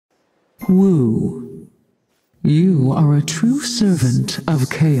Wu, you are a true servant of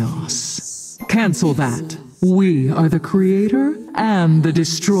chaos. Cancel that. We are the creator and the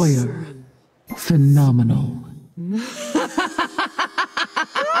destroyer. Phenomenal.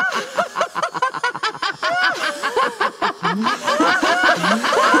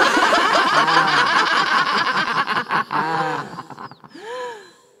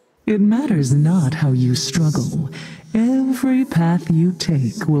 It matters not how you struggle. Every path you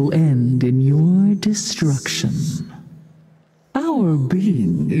take will end in your destruction. Our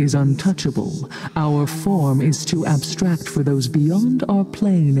being is untouchable. Our form is too abstract for those beyond our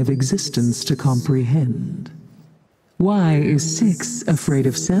plane of existence to comprehend. Why is 6 afraid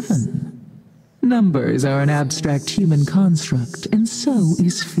of 7? Numbers are an abstract human construct, and so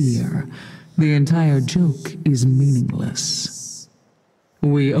is fear. The entire joke is meaningless.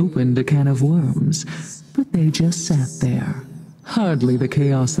 We opened a can of worms, but they just sat there. Hardly the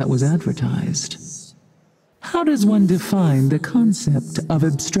chaos that was advertised. How does one define the concept of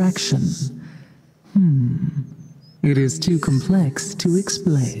abstraction? It is too complex to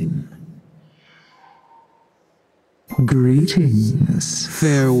explain. Greetings.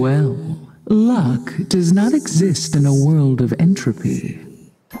 Farewell. Luck does not exist in a world of entropy.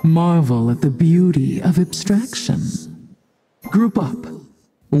 Marvel at the beauty of abstraction. Group up.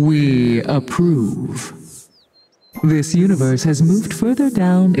 We approve. This universe has moved further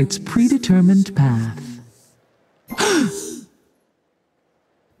down its predetermined path.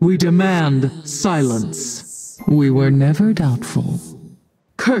 We demand silence. We were never doubtful.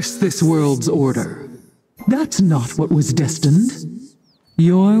 Curse this world's order. That's not what was destined.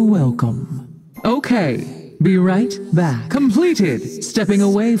 You're welcome. Okay, be right back. Completed. Stepping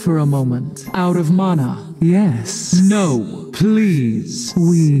away for a moment. Out of mana. Yes. No, please.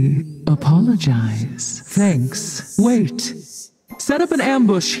 We apologize. Thanks. Wait. Set up an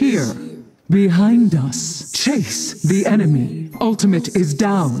ambush here. Behind us. Chase the enemy. Ultimate is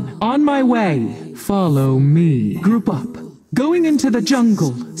down. On my way. Follow me. Group up. Going into the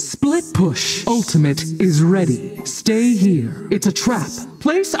jungle. Split push. Ultimate is ready. Stay here. It's a trap.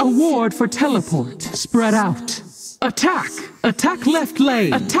 Place a ward for teleport. Spread out. Attack! Attack left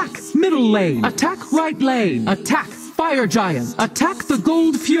lane. Attack middle lane. Attack right lane. Attack fire giant. Attack the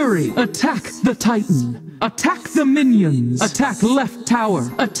gold fury. Attack the titan. Attack the minions. Attack left tower.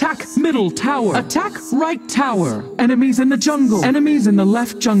 Attack middle tower. Attack right tower. Enemies in the jungle. Enemies in the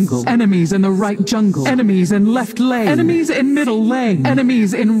left jungle. Enemies in the right jungle. Enemies in left lane. Enemies in middle lane.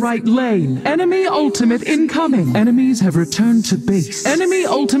 Enemies in right lane. Enemy ultimate incoming. Enemies have returned to base. Enemy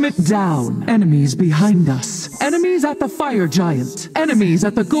ultimate down. Enemies behind us. Enemies at the fire giant. Enemies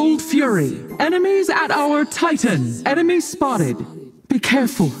at the gold fury. Enemies at our titan. Enemies spotted. Be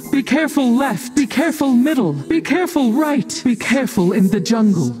careful. Be careful left. Be careful middle. Be careful right. Be careful in the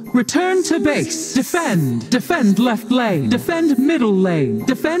jungle. Return to base. Defend. Defend left lane. Defend middle lane.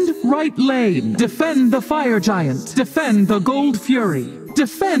 Defend right lane. Defend the fire giant. Defend the gold fury.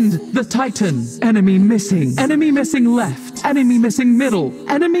 Defend the titan. Enemy missing. Enemy missing left. Enemy missing middle.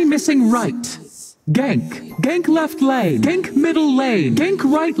 Enemy missing right. Gank. Gank left lane. Gank middle lane. Gank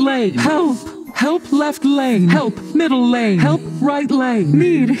right lane. Help. Help left lane. Help middle lane. Help right lane.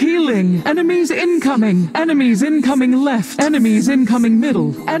 Need healing. Enemies incoming. Enemies incoming left. Enemies incoming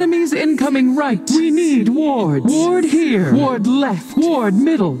middle. Enemies incoming right. We need wards. Ward here. Ward left. Ward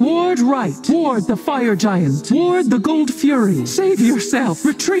middle. Ward right. Ward the fire giant. Ward the gold fury. Save yourself.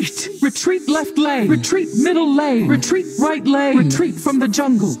 Retreat. Retreat left lane. Retreat middle lane. Retreat right lane. Retreat from the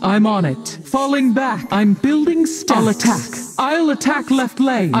jungle. I'm on it. Falling back. I'm building stacks. I'll attack. I'll attack left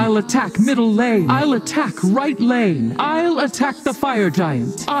lane. I'll attack middle lane. I'll attack right lane. I'll attack the fire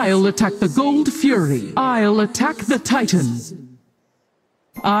giant. I'll attack the gold fury. I'll attack the titan.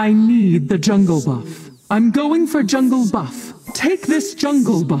 I need the jungle buff. I'm going for jungle buff. Take this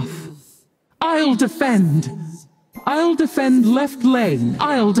jungle buff. I'll defend. I'll defend left lane.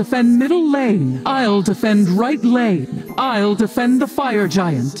 I'll defend middle lane. I'll defend right lane. I'll defend the fire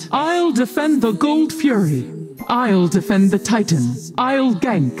giant. I'll defend the gold fury. I'll defend the titan. I'll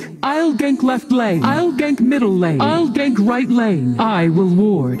gank. I'll gank left lane. I'll gank middle lane. I'll gank right lane. I will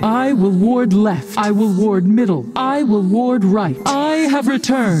ward. I will ward left. I will ward middle. I will ward right. I have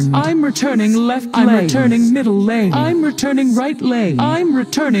returned. I'm returning left lane. I'm returning middle lane. I'm returning right lane. I'm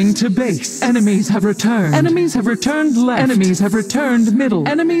returning to base. Enemies have returned. Enemies have returned left. Enemies have returned middle.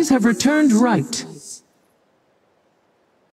 Enemies have returned right.